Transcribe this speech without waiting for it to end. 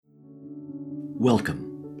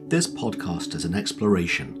Welcome. This podcast is an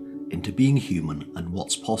exploration into being human and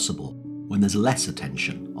what's possible when there's less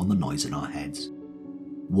attention on the noise in our heads.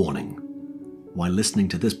 Warning. While listening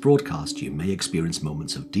to this broadcast, you may experience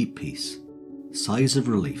moments of deep peace, sighs of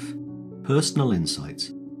relief, personal insights,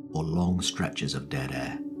 or long stretches of dead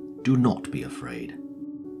air. Do not be afraid.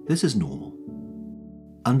 This is normal.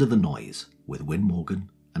 Under the Noise with Win Morgan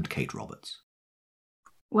and Kate Roberts.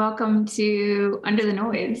 Welcome to Under the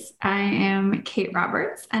Noise. I am Kate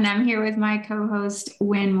Roberts, and I'm here with my co-host,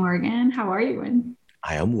 Win Morgan. How are you, Win?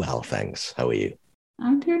 I am well, thanks. How are you?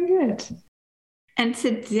 I'm doing good. And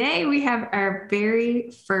today we have our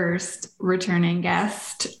very first returning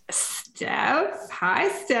guest, Steph. Hi,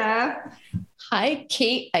 Steph. Hi,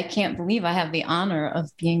 Kate. I can't believe I have the honor of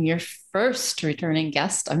being your first returning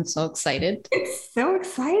guest. I'm so excited. It's so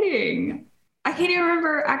exciting. I can't even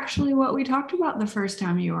remember actually what we talked about the first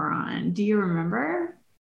time you were on. Do you remember?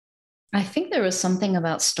 I think there was something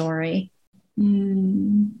about story.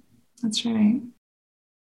 That's right.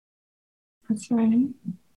 That's right.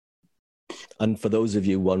 And for those of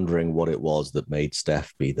you wondering what it was that made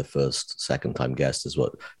Steph be the first second-time guest is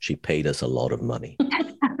what she paid us a lot of money.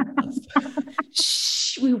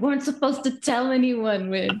 Shh, we weren't supposed to tell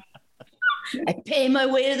anyone, Win. I pay my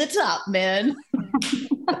way to the top, man.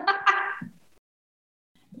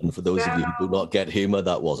 And for those of you who do not get humor,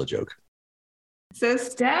 that was a joke. So,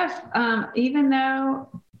 Steph, even though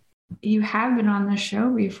you have been on the show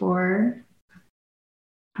before,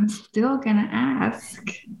 I'm still going to ask,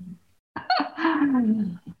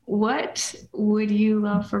 what would you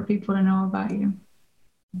love for people to know about you?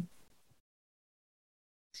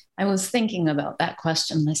 I was thinking about that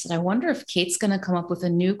question. I said, I wonder if Kate's going to come up with a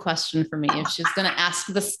new question for me, if she's going to ask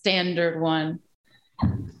the standard one.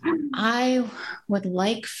 I would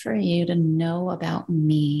like for you to know about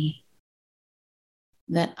me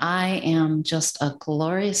that I am just a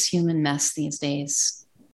glorious human mess these days,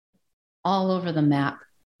 all over the map.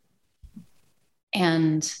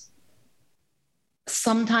 And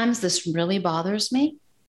sometimes this really bothers me.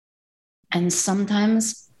 And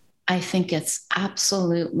sometimes I think it's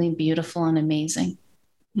absolutely beautiful and amazing.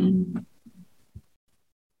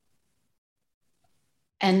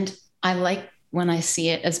 And I like when I see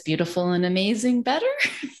it as beautiful and amazing better.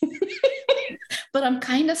 But I'm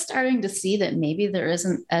kind of starting to see that maybe there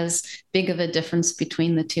isn't as big of a difference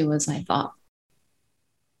between the two as I thought.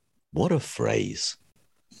 What a phrase.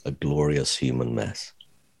 A glorious human mess.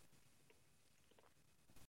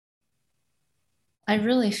 I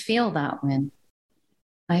really feel that, Win.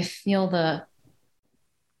 I feel the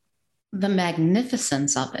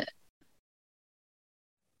magnificence of it.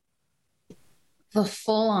 The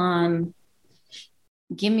full-on,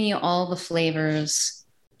 give me all the flavors,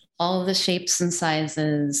 all the shapes and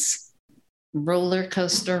sizes, roller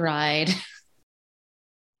coaster ride.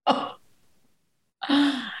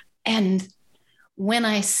 And when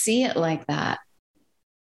I see it like that,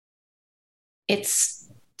 it's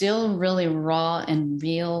still really raw and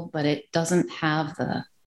real, but it doesn't have the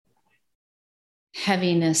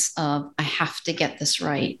heaviness of, I have to get this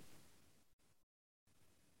right.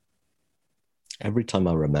 Every time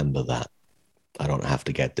I remember that, I don't have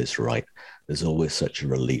to get this right, there's always such a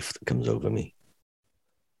relief that comes over me.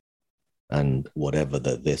 And whatever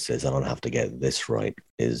that this is, I don't have to get this right,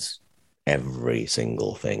 is every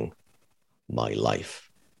single thing, my life.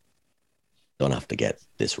 Don't have to get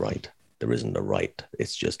this right. There isn't a right.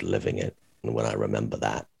 It's just living it. And when I remember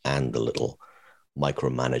that and the little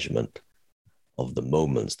micromanagement of the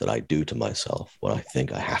moments that I do to myself when I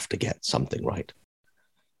think I have to get something right,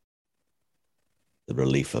 the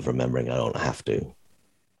relief of remembering I don't have to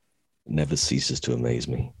never ceases to amaze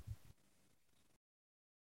me.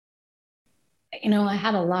 You know, I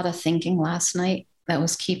had a lot of thinking last night that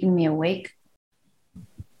was keeping me awake.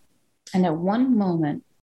 And at one moment,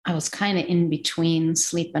 I was kind of in between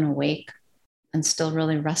sleep and awake and still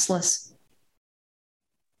really restless.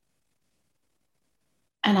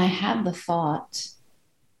 And I had the thought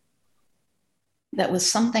that was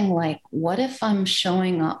something like, what if I'm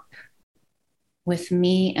showing up with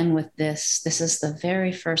me and with this? This is the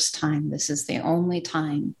very first time. This is the only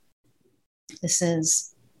time. This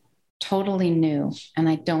is totally new. And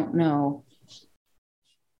I don't know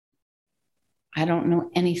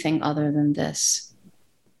anything other than this,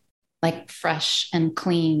 like fresh and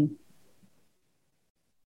clean.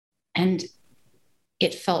 And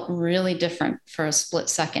it felt really different for a split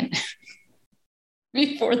second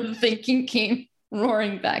before the thinking came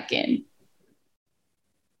roaring back in.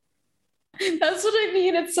 That's what I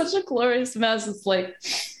mean. It's such a glorious mess. It's like,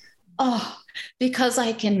 oh, because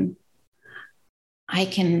I can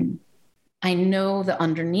I know the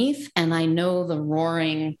underneath and I know the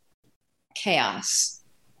roaring chaos.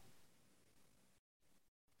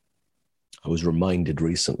 I was reminded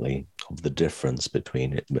recently of the difference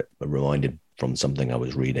between it, reminded from something I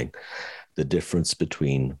was reading, the difference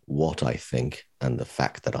between what I think and the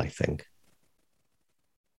fact that I think.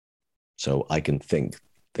 So I can think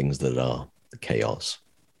things that are chaos.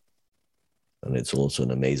 And it's also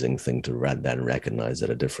an amazing thing to then recognize at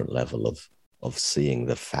a different level of seeing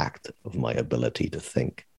the fact of my ability to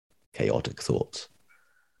think chaotic thoughts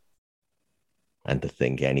and to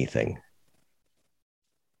think anything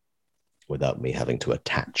without me having to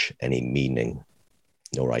attach any meaning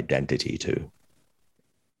or identity to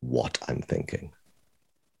what I'm thinking.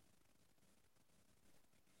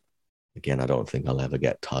 Again, I don't think I'll ever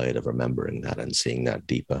get tired of remembering that and seeing that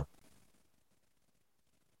deeper.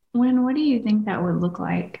 What do you think that would look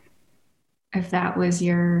like if that was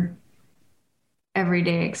your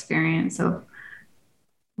everyday experience of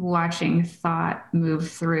watching thought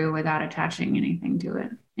move through without attaching anything to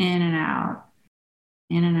it, in and out,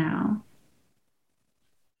 in and out?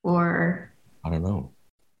 Or I don't know.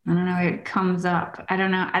 It comes up. I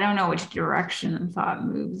don't know which direction thought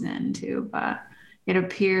moves into, but it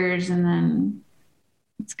appears and then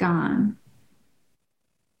it's gone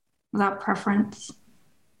without preference.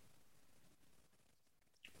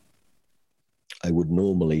 I would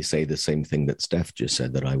normally say the same thing that Steph just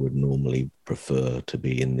said, that I would normally prefer to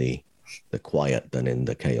be in the quiet than in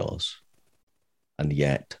the chaos. And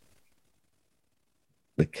yet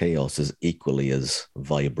the chaos is equally as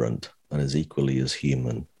vibrant and as equally as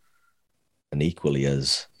human and equally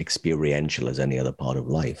as experiential as any other part of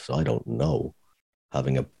life. So I don't know,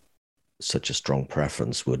 having such a strong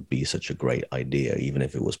preference would be such a great idea, even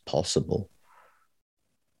if it was possible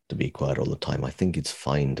to be quiet all the time. I think it's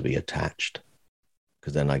fine to be attached,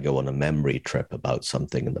 because then I go on a memory trip about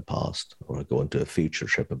something in the past, or I go into a future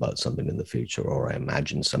trip about something in the future, or I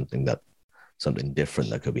imagine something different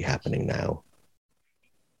that could be happening now.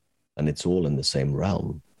 And it's all in the same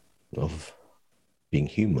realm of being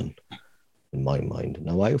human in my mind.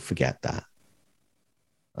 Now I forget that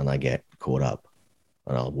and I get caught up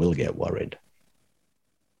and I will get worried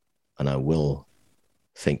and I will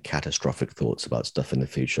think catastrophic thoughts about stuff in the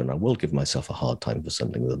future, and I will give myself a hard time for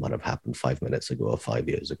something that might have happened 5 minutes ago or 5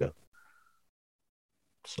 years ago.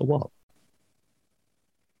 So what?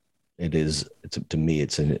 To me,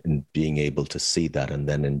 it's in being able to see that and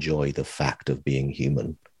then enjoy the fact of being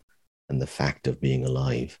human and the fact of being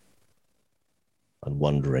alive and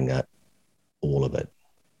wondering at all of it,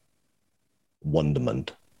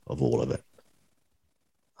 wonderment of all of it.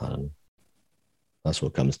 That's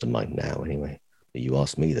what comes to mind now anyway. But you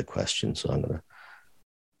asked me the question, so I'm going to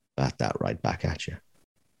bat that right back at you.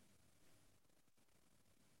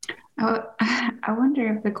 I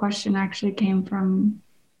wonder if the question actually came from,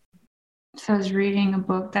 so I was reading a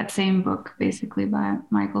book, that same book basically by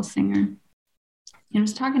Michael Singer. And it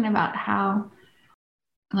was talking about how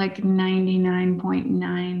like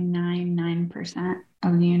 99.999%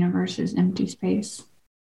 of the universe is empty space.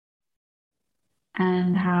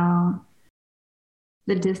 And how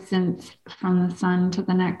the distance from the sun to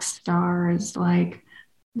the next star is like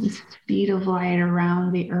the speed of light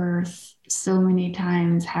around the earth so many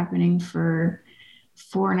times, happening for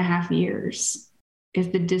 4.5 years, is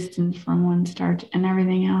the distance from one star to, and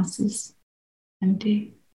everything else is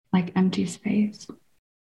empty, like empty space.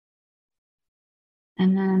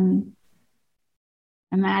 And then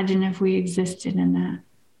imagine if we existed in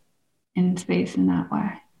space in that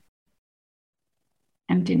way.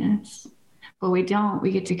 Emptiness. But we don't.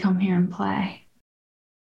 We get to come here and play.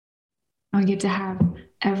 And we get to have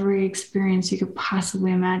every experience you could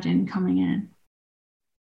possibly imagine coming in.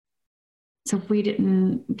 So if we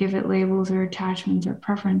didn't give it labels or attachments or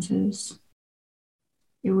preferences,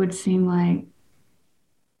 it would seem like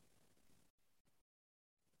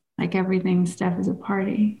everything stuff is a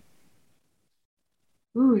party.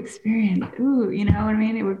 Ooh, experience. Ooh, you know what I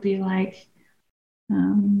mean? It would be like,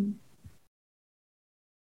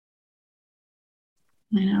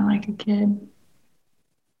 like a kid,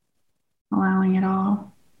 allowing it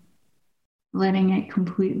all, letting it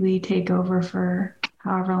completely take over for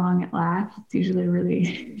however long it lasts. It's usually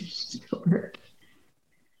really short,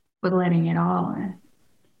 but letting it all in,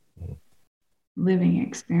 living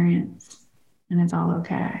experience, and it's all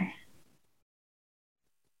okay.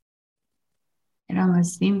 It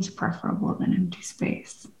almost seems preferable than empty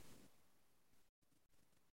space.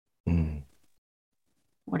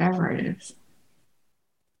 Whatever it is.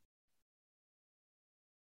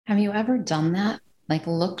 Have you ever done that? Like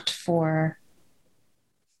looked for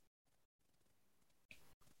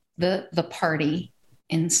the party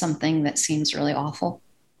in something that seems really awful.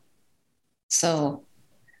 So,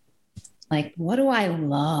 like, what do I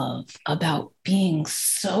love about being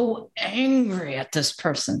so angry at this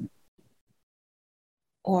person?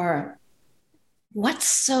 Or what's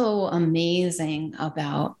so amazing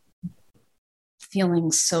about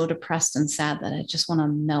feeling so depressed and sad that I just want to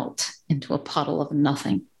melt into a puddle of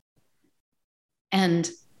nothing? And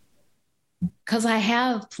because I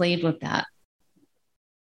have played with that.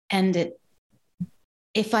 And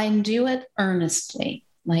if I do it earnestly,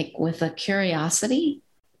 like with a curiosity,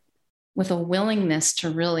 with a willingness to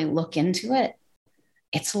really look into it,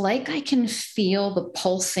 it's like I can feel the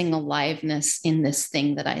pulsing aliveness in this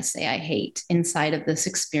thing that I say I hate inside of this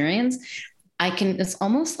experience. It's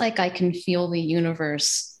almost like I can feel the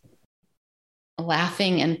universe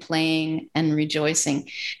laughing and playing and rejoicing.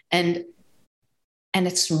 And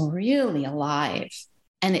it's really alive.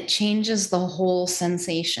 And it changes the whole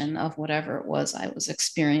sensation of whatever it was I was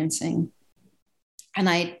experiencing. And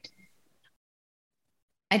I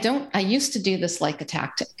used to do this like a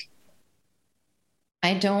tactic.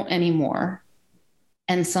 I don't anymore.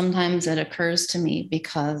 And sometimes it occurs to me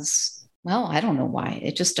because, well, I don't know why.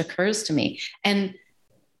 It just occurs to me. And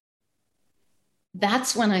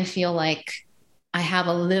that's when I feel like I have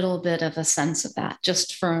a little bit of a sense of that,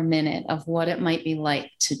 just for a minute, of what it might be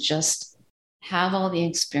like to just have all the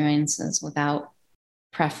experiences without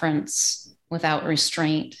preference, without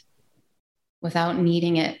restraint, without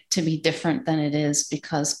needing it to be different than it is,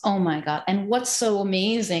 because, oh my God. And what's so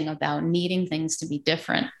amazing about needing things to be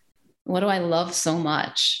different? What do I love so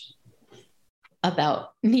much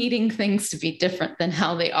about needing things to be different than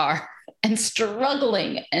how they are, and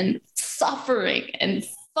struggling and suffering and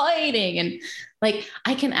fighting? And like,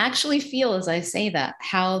 I can actually feel as I say that,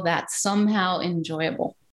 how that's somehow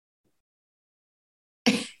enjoyable.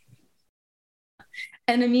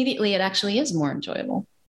 And immediately it actually is more enjoyable.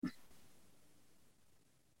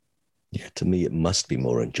 Yeah, to me, it must be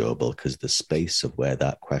more enjoyable because the space of where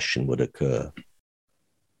that question would occur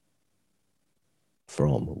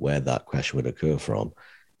from,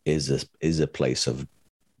 is a place of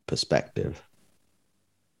perspective,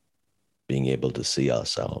 being able to see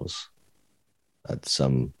ourselves at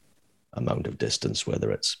some amount of distance,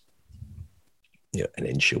 whether it's an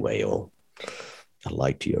inch away or a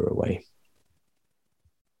light year away.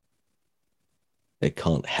 It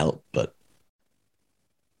can't help but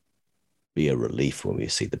be a relief when we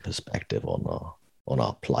see the perspective on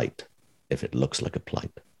our plight, if it looks like a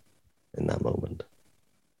plight in that moment.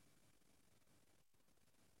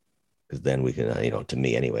 Because then we can, to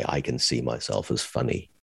me anyway, I can see myself as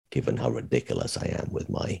funny, given how ridiculous I am with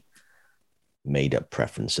my made up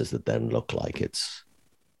preferences that then look like it's,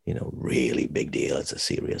 really big deal. It's a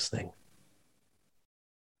serious thing.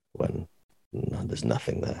 When there's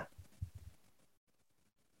nothing there.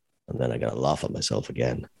 And then I gotta laugh at myself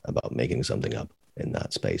again about making something up in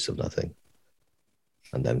that space of nothing.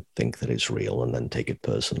 And then think that it's real and then take it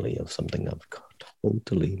personally of something I've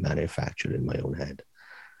totally manufactured in my own head.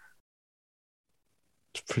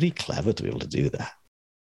 It's pretty clever to be able to do that.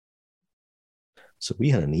 So we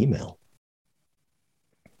had an email.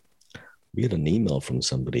 We had an email from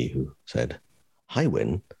somebody who said, "Hi,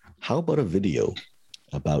 Win, how about a video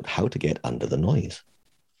about how to get under the noise?"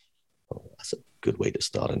 Oh, that's a good way to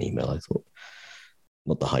start an email, I thought.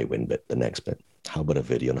 Not the high wind bit, the next bit. How about a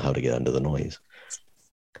video on how to get under the noise?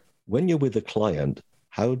 When you're with a client,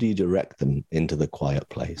 how do you direct them into the quiet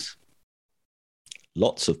place?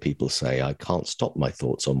 Lots of people say, I can't stop my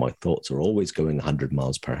thoughts, or my thoughts are always going 100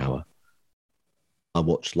 miles per hour. I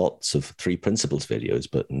watch lots of 3 Principles videos,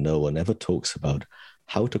 but no one ever talks about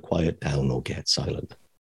how to quiet down or get silent.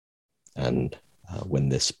 And when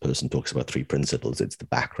this person talks about 3 Principles, it's the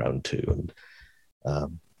background too,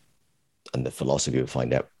 and the philosophy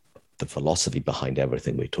behind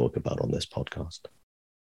everything we talk about on this podcast.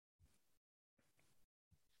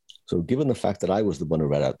 So given the fact that I was the one who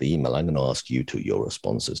read out the email, I'm going to ask you your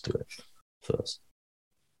responses to it first.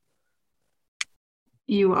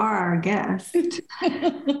 You are our guest.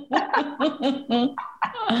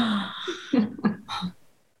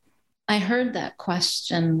 I heard that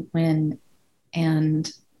question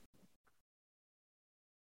and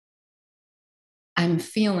I'm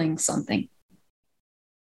feeling something.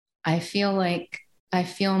 I feel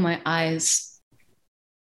my eyes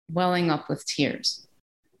welling up with tears.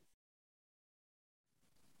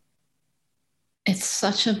 It's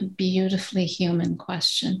such a beautifully human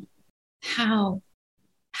question. How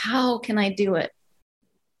can I do it?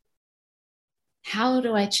 How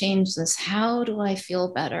do I change this? How do I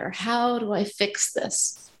feel better? How do I fix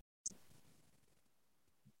this?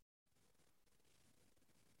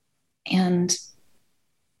 And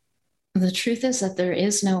the truth is that there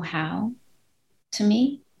is no how to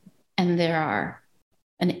me, and there are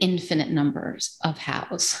an infinite numbers of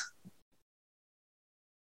hows.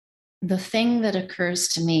 The thing that occurs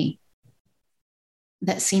to me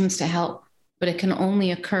that seems to help, but it can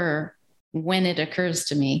only occur when it occurs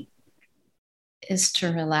to me, is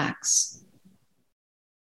to relax,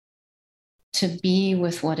 to be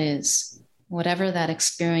with what is, whatever that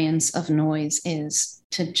experience of noise is,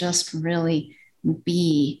 to just really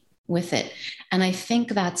be with it. And I think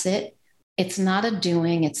that's it. It's not a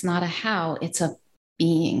doing, it's not a how, it's a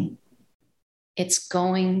being. It's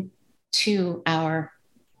going to our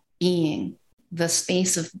being, the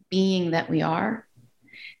space of being that we are.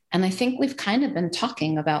 And I think we've kind of been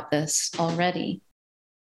talking about this already.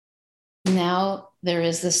 Now there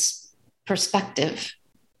is this perspective.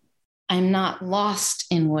 I'm not lost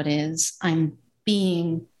in what is, I'm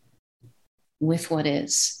being with what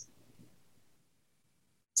is.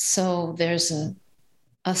 So there's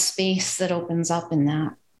a space that opens up in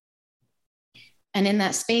that. And in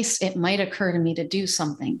that space, it might occur to me to do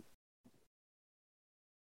something,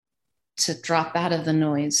 to drop out of the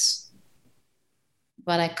noise.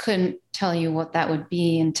 But I couldn't tell you what that would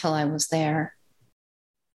be until I was there.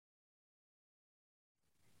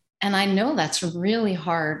 And I know that's really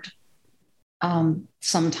hard.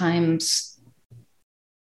 Sometimes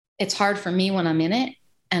it's hard for me when I'm in it,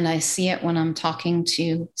 and I see it when I'm talking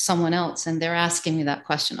to someone else and they're asking me that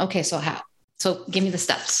question. Okay, so how? So give me the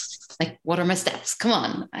steps. Like, what are my steps? Come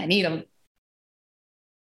on, I need them.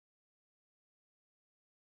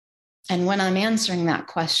 And when I'm answering that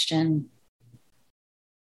question,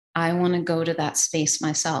 I want to go to that space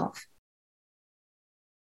myself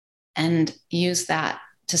and use that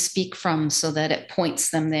to speak from so that it points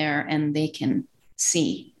them there and they can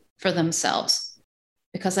see for themselves.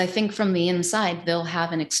 Because I think from the inside, they'll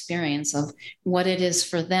have an experience of what it is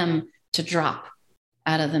for them to drop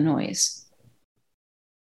out of the noise.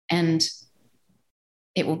 And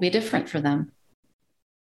it will be different for them.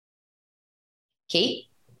 Kate?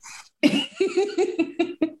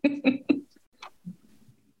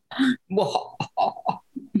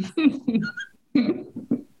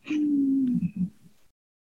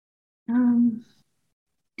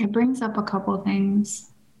 It brings up a couple things.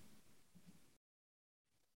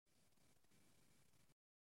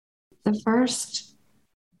 The first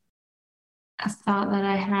thought that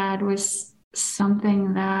I had was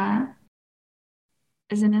something that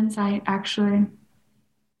is an insight, actually,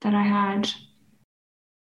 that I had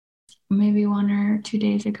maybe 1 or 2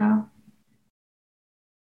 days ago,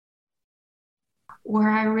 where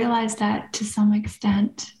I realized that to some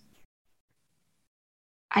extent,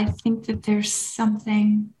 I think that there's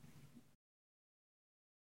something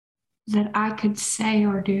that I could say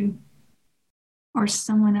or do, or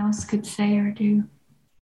someone else could say or do,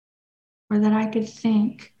 or that I could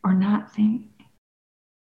think or not think,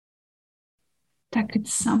 that could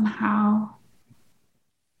somehow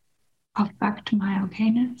affect my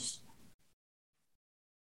okayness,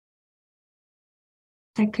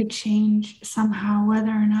 that could change somehow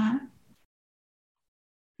whether or not,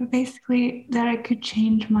 but basically that I could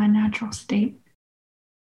change my natural state,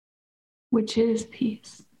 which is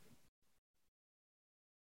peace.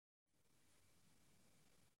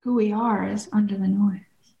 Who we are is under the noise.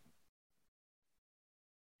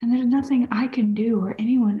 And there's nothing I can do or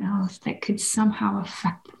anyone else that could somehow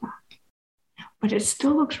affect that. But it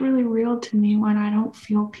still looks really real to me when I don't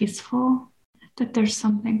feel peaceful, that there's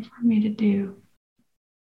something for me to do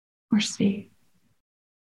or see.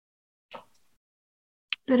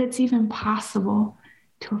 That it's even possible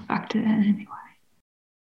to affect it in any way.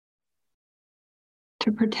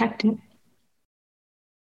 To protect it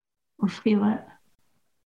or feel it.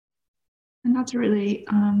 And that's really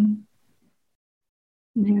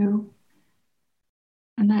new.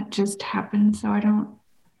 And that just happened. So I don't,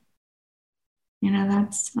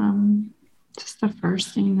 that's just the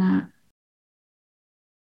first thing that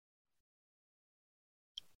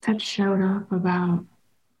showed up about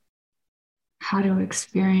how to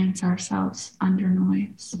experience ourselves under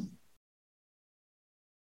noise.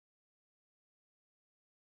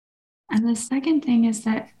 And the second thing is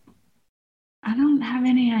that I don't have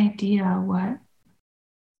any idea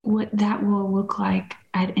what that will look like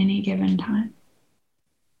at any given time.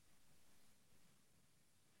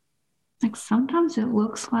 Like sometimes it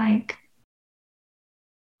looks like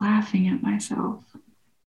laughing at myself.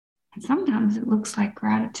 And sometimes it looks like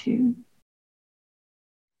gratitude.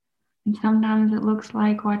 And sometimes it looks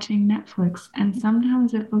like watching Netflix. And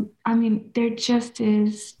sometimes there just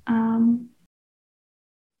is, God,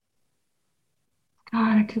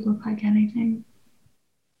 it could look like anything.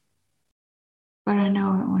 but I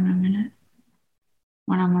know it when I'm in it,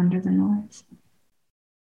 when I'm under the noise.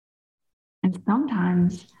 And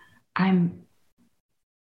sometimes I'm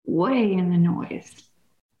way in the noise,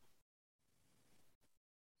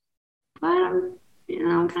 but I'm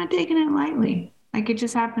kind of taking it lightly. Like it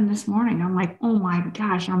just happened this morning. I'm like, oh my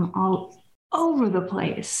gosh, I'm all over the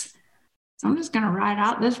place. So I'm just going to ride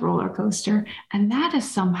out this roller coaster. And that is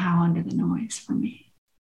somehow under the noise for me.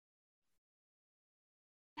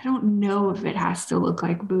 I don't know if it has to look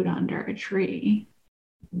like Buddha under a tree,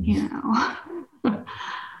 you know.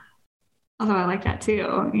 Although I like that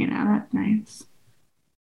too, you know, that's nice.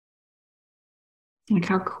 Like,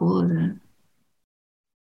 how cool is it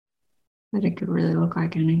that it could really look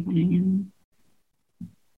like anything? And,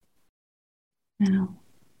 you know,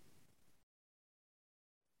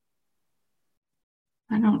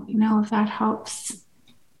 I don't know if that helps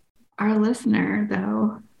our listener,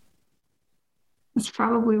 though. That's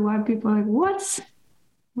probably why people are like, what does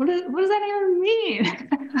that even mean?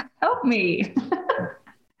 Help me.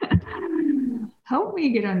 Help me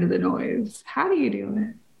get under the noise. How do you do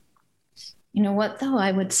it? You know what, though?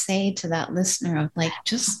 I would say to that listener of like,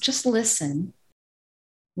 just listen.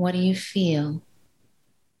 What do you feel?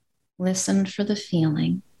 Listen for the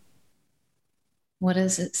feeling. What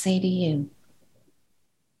does it say to you?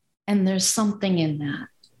 And there's something in that.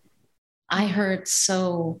 I heard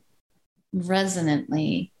so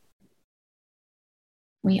resonantly,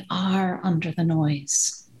 we are under the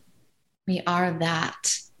noise. We are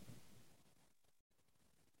that.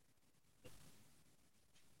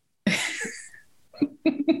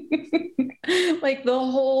 Like the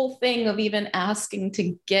whole thing of even asking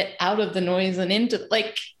to get out of the noise and into,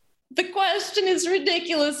 like, the question is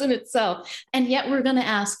ridiculous in itself. And yet we're going to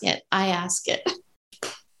ask it. I ask it.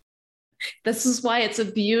 This is why it's a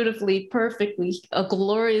beautifully, perfectly, a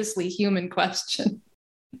gloriously human question.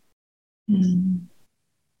 Mm.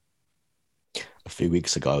 A few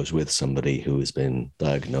weeks ago, I was with somebody who has been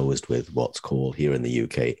diagnosed with what's called here in the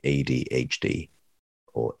UK ADHD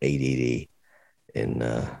or ADD in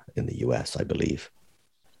the US, I believe.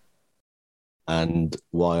 And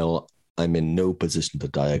while I'm in no position to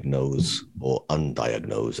diagnose or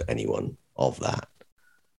undiagnose anyone of that,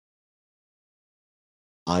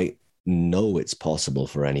 I know it's possible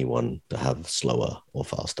for anyone to have slower or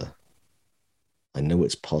faster. I know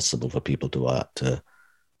it's possible for people to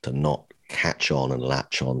not catch on and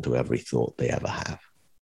latch on to every thought they ever have.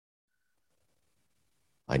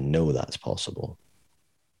 I know that's possible.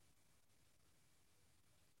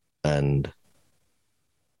 And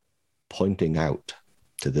pointing out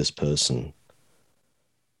to this person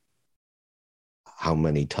how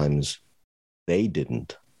many times they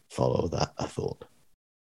didn't follow that a thought.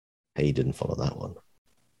 Hey, you didn't follow that one.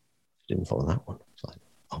 You didn't follow that one. It's like,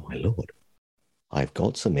 oh my Lord, I've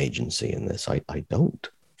got some agency in this. I don't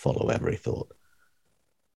follow every thought.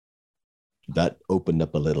 That opened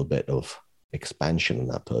up a little bit of expansion in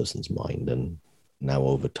that person's mind. And now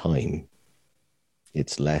over time,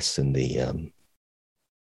 it's less in the,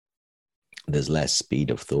 there's less speed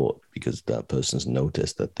of thought because that person's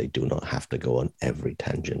noticed that they do not have to go on every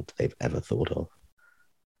tangent they've ever thought of.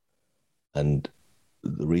 And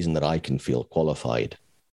the reason that I can feel qualified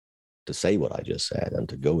to say what I just said and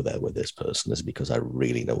to go there with this person is because I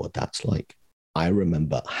really know what that's like. I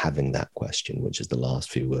remember having that question, which is the last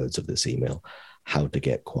few words of this email, how to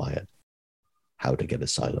get quiet, how to get a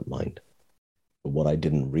silent mind. But what I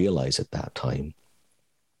didn't realize at that time,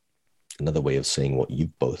 another way of saying what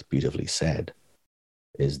you've both beautifully said,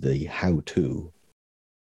 is the how-to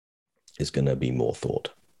is going to be more thought.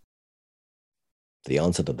 The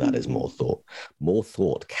answer to that is more thought. More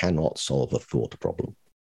thought cannot solve a thought problem.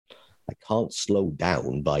 I can't slow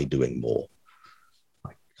down by doing more.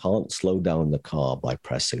 I can't slow down the car by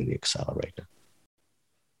pressing the accelerator.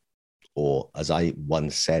 Or as I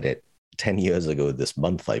once said it 10 years ago this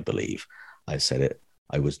month, I believe, I said it,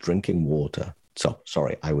 I was drinking water.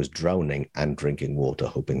 I was drowning and drinking water,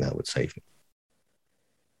 hoping that would save me.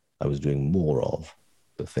 I was doing more of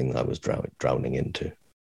the thing I was drowning into.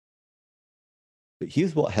 But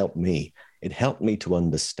here's what helped me. It helped me to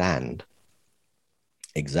understand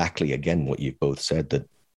exactly, again, what you both said, that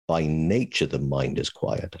by nature, the mind is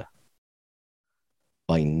quieter.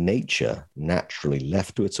 By nature, naturally,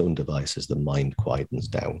 left to its own devices, the mind quietens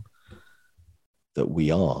down. That we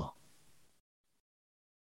are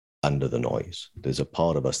under the noise. There's a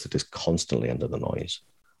part of us that is constantly under the noise.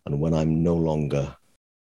 And when I'm no longer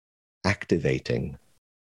activating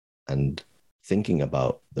and thinking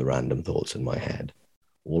about the random thoughts in my head,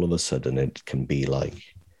 all of a sudden it can be like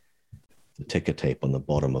the ticker tape on the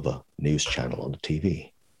bottom of a news channel on the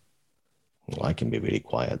TV. Well, I can be really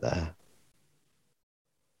quiet there.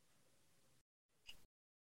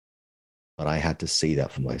 But I had to see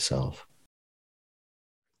that for myself.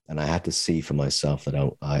 And I had to see for myself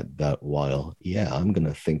that while, yeah, I'm going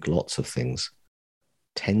to think lots of things,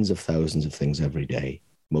 tens of thousands of things every day,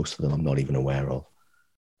 most of them I'm not even aware of,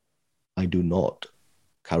 I do not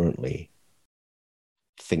currently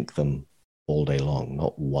think them all day long,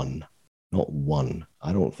 not one. Not one.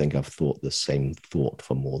 I don't think I've thought the same thought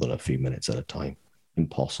for more than a few minutes at a time.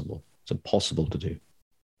 Impossible. It's impossible to do.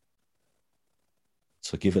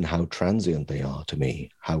 So given how transient they are to me,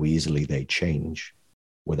 how easily they change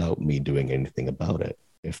without me doing anything about it,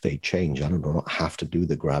 if they change, I do not have to do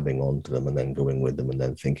the grabbing onto them and then going with them and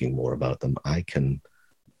then thinking more about them. I can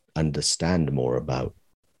understand more about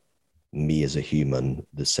me as a human,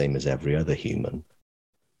 the same as every other human,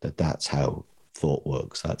 that's how thought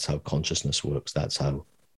works, that's how consciousness works, that's how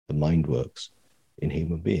the mind works in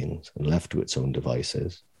human beings. And left to its own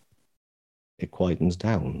devices, it quietens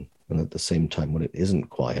down. And at the same time, when it isn't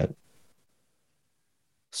quiet,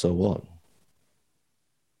 so what?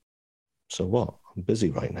 So what? I'm busy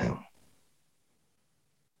right now.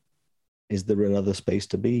 Is there another space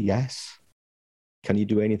to be? Yes. Can you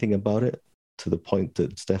do anything about it? To the point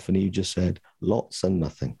that Stephanie, you just said, lots and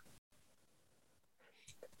nothing.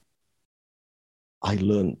 I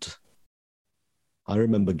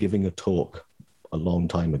remember giving a talk a long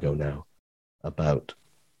time ago now about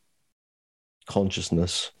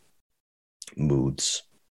consciousness, moods,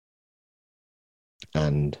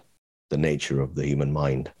 and the nature of the human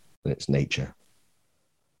mind and its nature.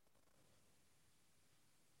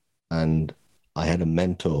 And I had a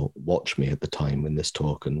mentor watch me at the time in this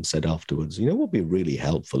talk and said afterwards, you know, it would be really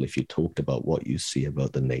helpful if you talked about what you see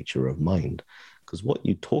about the nature of mind. Because what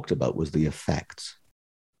you talked about was the effects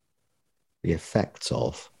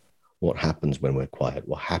of what happens when we're quiet,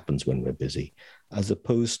 what happens when we're busy, as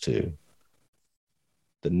opposed to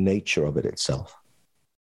the nature of it itself.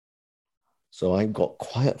 So I got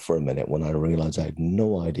quiet for a minute when I realized I had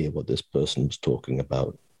no idea what this person was talking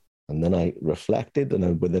about. And then I reflected,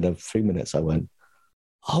 and within a few minutes I went,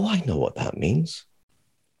 oh, I know what that means.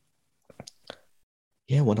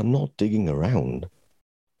 Yeah, when I'm not digging around,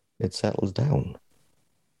 it settles down.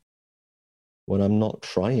 When I'm not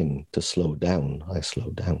trying to slow down, I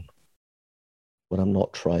slow down. When I'm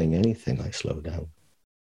not trying anything, I slow down.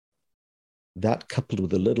 That coupled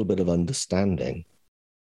with a little bit of understanding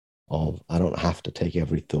of I don't have to take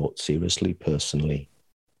every thought seriously, personally,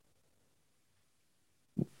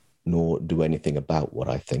 nor do anything about what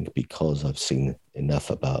I think, because I've seen enough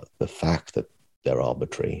about the fact that they're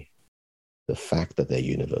arbitrary, the fact that they're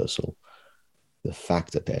universal, the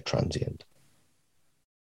fact that they're transient.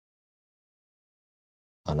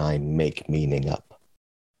 And I make meaning up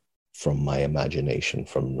from my imagination,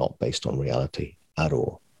 from not based on reality at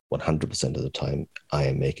all. 100% of the time, I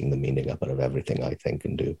am making the meaning up out of everything I think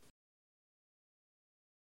and do.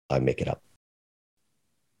 I make it up.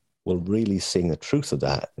 Well, really seeing the truth of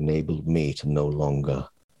that enabled me to no longer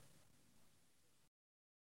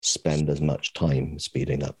spend as much time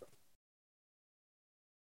speeding up.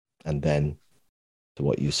 And then, to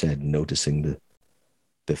what you said, noticing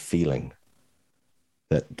the feeling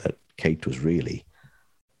that Kate was really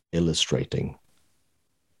illustrating.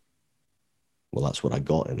 Well, that's what I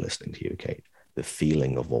got in listening to you, Kate. The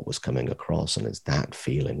feeling of what was coming across, and it's that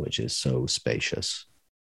feeling which is so spacious,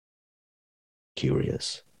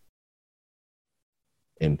 curious,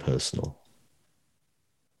 impersonal,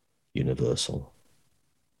 universal,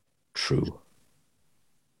 true.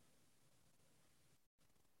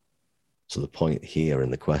 So the point here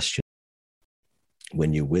in the question,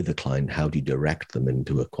 when you're with a client, how do you direct them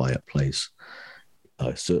into a quiet place?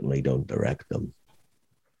 I certainly don't direct them,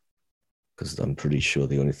 because I'm pretty sure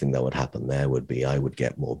the only thing that would happen there would be I would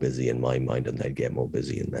get more busy in my mind and they'd get more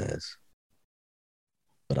busy in theirs.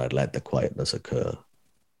 But I'd let the quietness occur.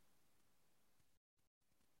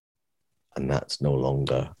 And that's no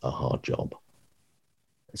longer a hard job,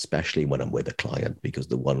 especially when I'm with a client, because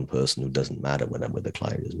the one person who doesn't matter when I'm with a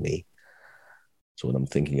client is me. So when I'm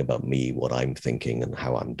thinking about me, what I'm thinking and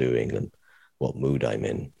how I'm doing and what mood I'm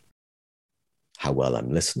in, how well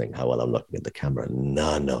I'm listening, how well I'm looking at the camera,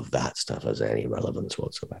 none of that stuff has any relevance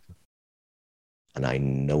whatsoever. And I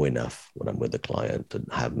know enough when I'm with the client to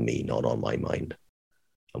have me not on my mind.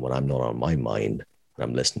 And when I'm not on my mind and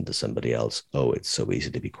I'm listening to somebody else, oh, it's so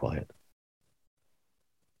easy to be quiet.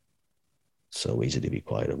 So easy to be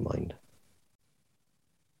quiet of mind.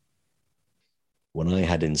 When I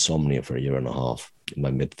had insomnia for 1.5 years in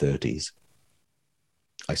my mid-30s,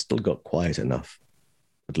 I still got quiet enough,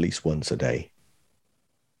 at least once a day,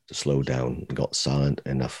 to slow down, and got silent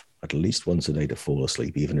enough, at least once a day, to fall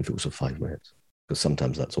asleep, even if it was for 5 minutes, because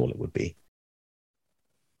sometimes that's all it would be.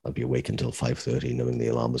 I'd be awake until 5:30, knowing the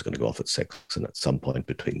alarm was going to go off at 6. And at some point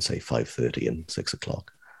between, say, 5:30 and 6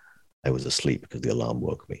 o'clock, I was asleep because the alarm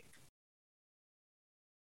woke me.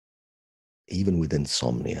 Even with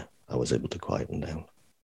insomnia, I was able to quieten down.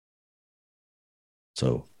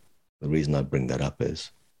 So the reason I bring that up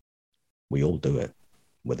is we all do it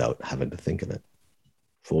without having to think of it.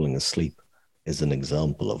 Falling asleep is an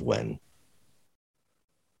example of when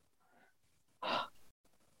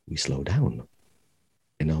we slow down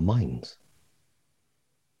in our minds.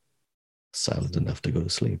 Silent enough to go to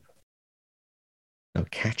sleep. Now,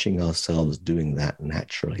 catching ourselves doing that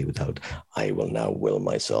naturally without, I will now will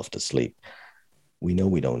myself to sleep. We know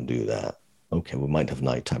we don't do that. Okay, we might have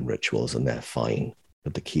nighttime rituals and they're fine.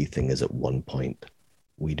 But the key thing is at one point,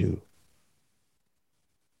 we do.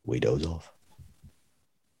 We doze off.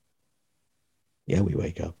 Yeah, we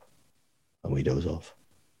wake up and we doze off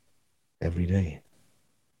every day.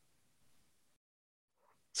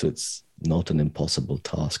 So it's not an impossible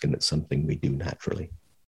task, and it's something we do naturally.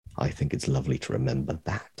 I think it's lovely to remember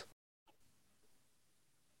that.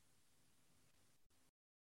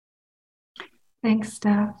 Thanks,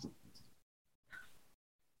 Steph.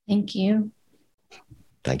 Thank you.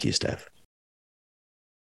 Thank you, Steph.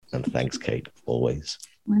 And thanks, Kate, always.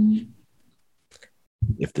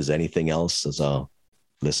 If there's anything else, as our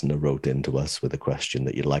listener wrote into us with a question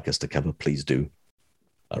that you'd like us to cover, please do.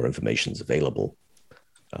 Our information's available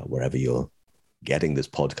wherever you're getting this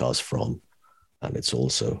podcast from. And it's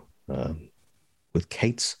also with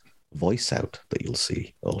Kate's voice out that you'll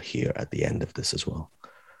see or hear at the end of this as well.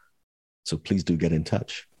 So please do get in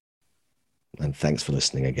touch. And thanks for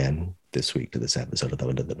listening again this week to this episode of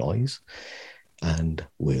Under the Noise. And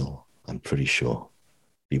we'll, I'm pretty sure,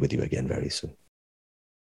 be with you again very soon.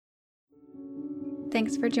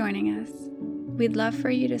 Thanks for joining us. We'd love for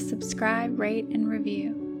you to subscribe, rate, and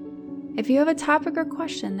review. If you have a topic or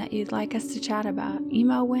question that you'd like us to chat about,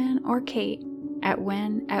 email Wynn or Kate at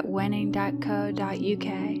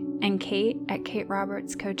wynn@wenning.co.uk and Kate at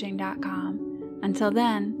katerobertscoaching.com. Until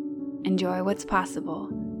then, enjoy what's possible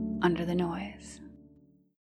under the noise.